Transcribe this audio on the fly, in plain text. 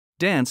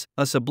Dance,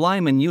 a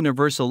sublime and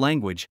universal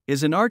language,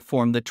 is an art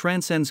form that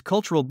transcends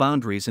cultural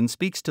boundaries and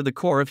speaks to the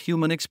core of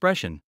human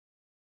expression.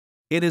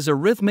 It is a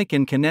rhythmic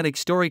and kinetic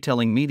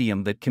storytelling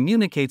medium that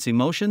communicates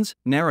emotions,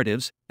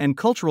 narratives, and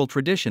cultural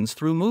traditions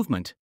through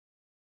movement.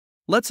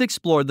 Let's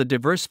explore the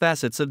diverse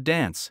facets of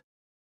dance.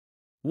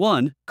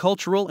 1.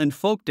 Cultural and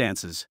folk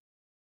dances.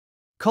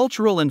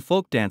 Cultural and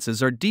folk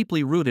dances are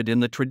deeply rooted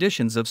in the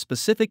traditions of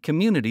specific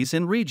communities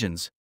and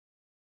regions.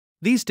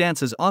 These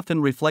dances often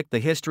reflect the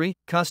history,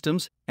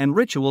 customs, and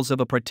rituals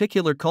of a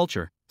particular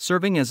culture,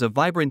 serving as a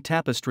vibrant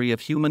tapestry of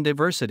human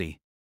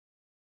diversity.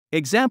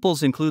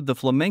 Examples include the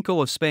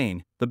flamenco of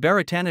Spain, the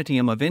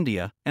Bharatanatyam of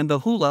India, and the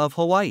hula of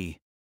Hawaii.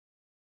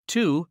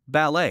 2.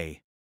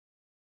 Ballet.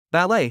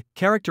 Ballet,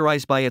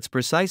 characterized by its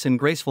precise and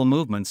graceful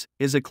movements,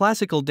 is a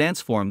classical dance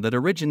form that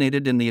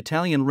originated in the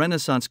Italian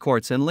Renaissance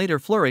courts and later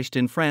flourished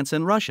in France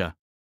and Russia.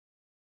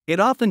 It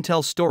often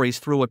tells stories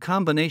through a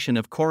combination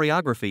of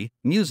choreography,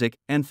 music,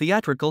 and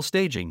theatrical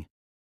staging.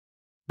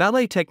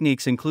 Ballet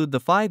techniques include the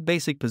 5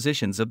 basic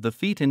positions of the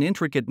feet and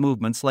intricate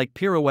movements like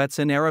pirouettes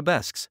and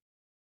arabesques.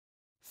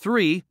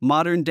 3.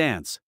 Modern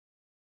dance.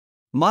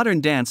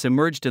 Modern dance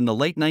emerged in the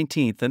late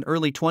 19th and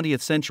early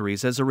 20th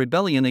centuries as a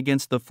rebellion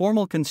against the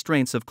formal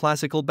constraints of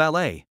classical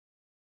ballet.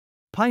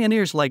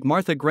 Pioneers like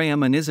Martha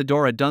Graham and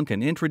Isadora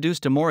Duncan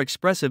introduced a more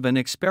expressive and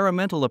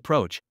experimental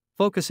approach,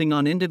 focusing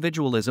on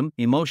individualism,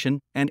 emotion,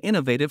 and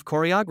innovative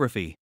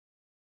choreography.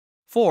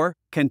 4.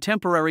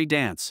 Contemporary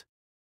dance.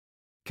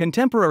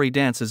 Contemporary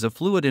dance is a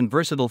fluid and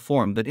versatile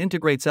form that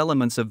integrates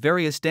elements of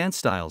various dance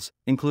styles,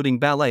 including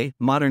ballet,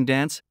 modern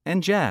dance,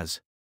 and jazz.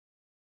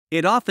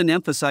 It often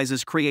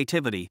emphasizes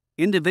creativity,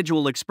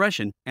 individual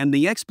expression, and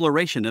the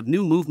exploration of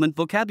new movement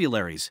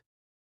vocabularies.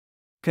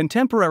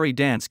 Contemporary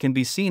dance can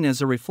be seen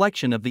as a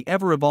reflection of the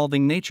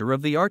ever-evolving nature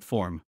of the art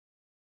form.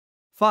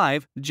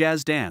 5.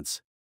 Jazz dance.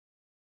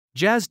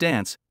 Jazz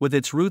dance, with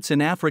its roots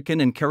in African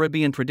and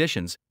Caribbean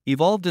traditions,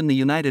 evolved in the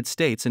United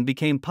States and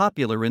became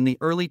popular in the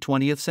early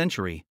 20th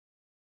century.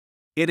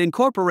 It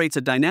incorporates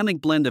a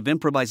dynamic blend of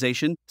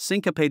improvisation,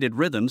 syncopated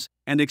rhythms,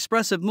 and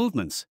expressive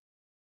movements.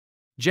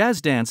 Jazz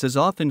dance is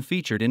often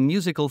featured in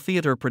musical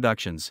theater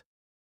productions.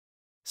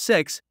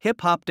 6.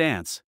 Hip-hop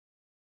dance.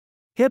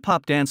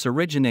 Hip-hop dance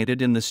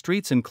originated in the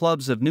streets and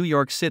clubs of New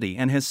York City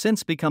and has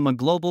since become a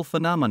global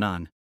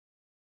phenomenon.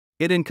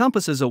 It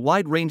encompasses a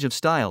wide range of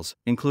styles,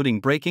 including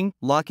breaking,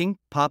 locking,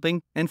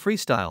 popping, and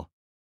freestyle.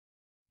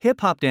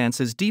 Hip-hop dance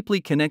is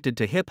deeply connected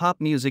to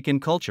hip-hop music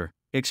and culture,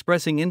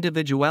 expressing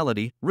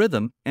individuality,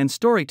 rhythm, and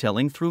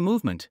storytelling through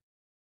movement.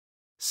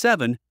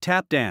 7.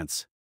 Tap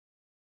dance.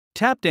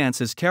 Tap dance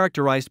is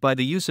characterized by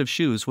the use of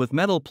shoes with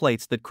metal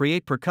plates that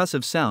create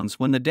percussive sounds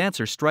when the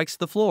dancer strikes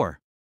the floor.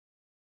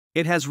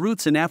 It has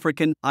roots in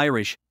African,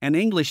 Irish, and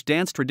English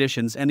dance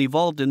traditions and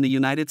evolved in the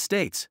United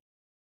States.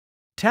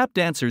 Tap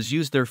dancers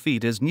use their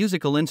feet as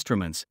musical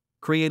instruments,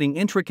 creating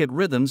intricate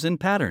rhythms and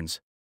patterns.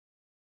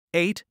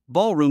 8.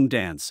 Ballroom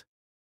dance.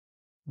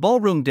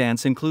 Ballroom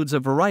dance includes a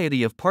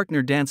variety of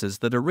partner dances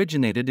that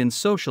originated in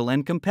social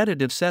and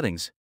competitive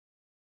settings.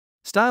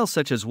 Styles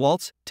such as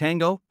waltz,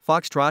 tango,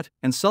 foxtrot,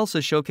 and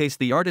salsa showcase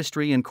the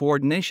artistry and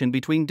coordination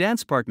between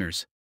dance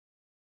partners.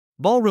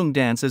 Ballroom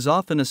dance is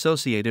often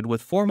associated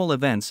with formal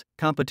events,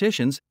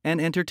 competitions, and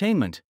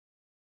entertainment.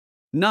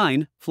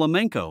 9.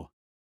 Flamenco.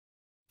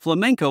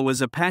 Flamenco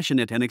is a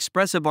passionate and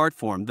expressive art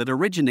form that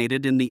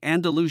originated in the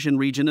Andalusian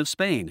region of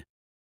Spain.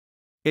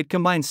 It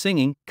combines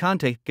singing,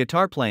 cante,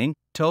 guitar playing,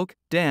 toque,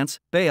 dance,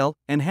 baile,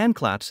 and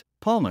handclaps,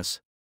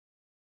 palmas.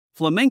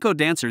 Flamenco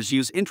dancers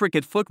use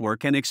intricate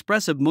footwork and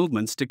expressive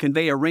movements to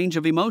convey a range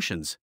of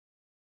emotions.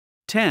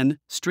 10.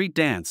 Street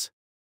dance.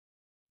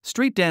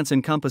 Street dance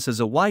encompasses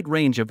a wide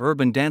range of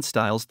urban dance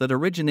styles that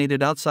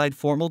originated outside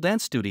formal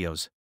dance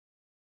studios.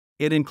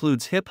 It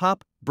includes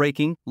hip-hop,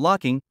 breaking,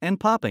 locking, and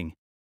popping.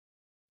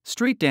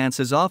 Street dance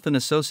is often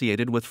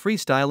associated with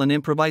freestyle and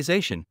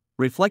improvisation,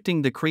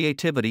 reflecting the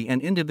creativity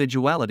and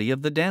individuality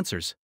of the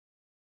dancers.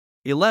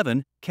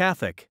 11.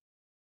 Kathak.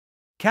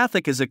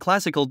 Kathak is a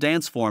classical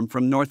dance form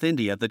from North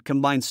India that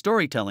combines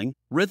storytelling,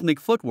 rhythmic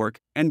footwork,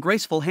 and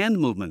graceful hand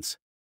movements.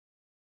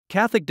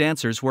 Kathak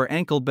dancers wear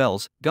ankle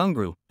bells,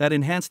 ghungroo, that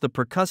enhance the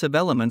percussive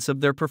elements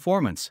of their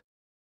performance.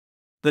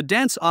 The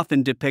dance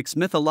often depicts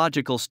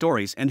mythological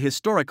stories and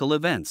historical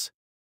events.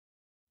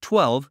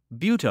 12.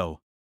 Buto.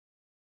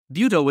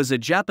 Buto is a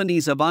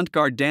Japanese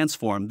avant-garde dance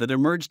form that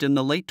emerged in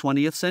the late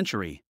 20th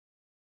century.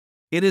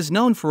 It is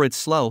known for its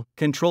slow,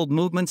 controlled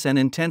movements and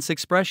intense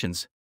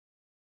expressions.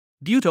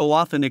 Buto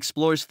often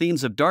explores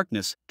themes of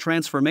darkness,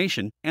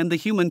 transformation, and the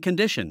human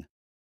condition.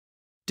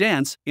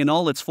 Dance, in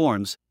all its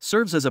forms,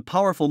 serves as a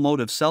powerful mode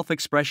of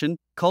self-expression,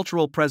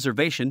 cultural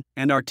preservation,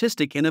 and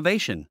artistic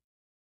innovation.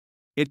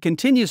 It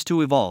continues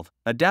to evolve,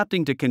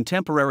 adapting to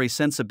contemporary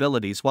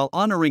sensibilities while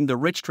honoring the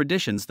rich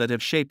traditions that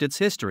have shaped its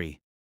history.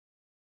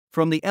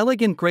 From the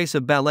elegant grace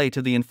of ballet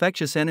to the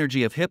infectious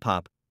energy of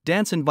hip-hop,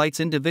 dance invites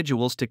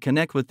individuals to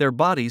connect with their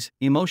bodies,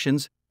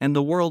 emotions, and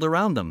the world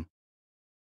around them.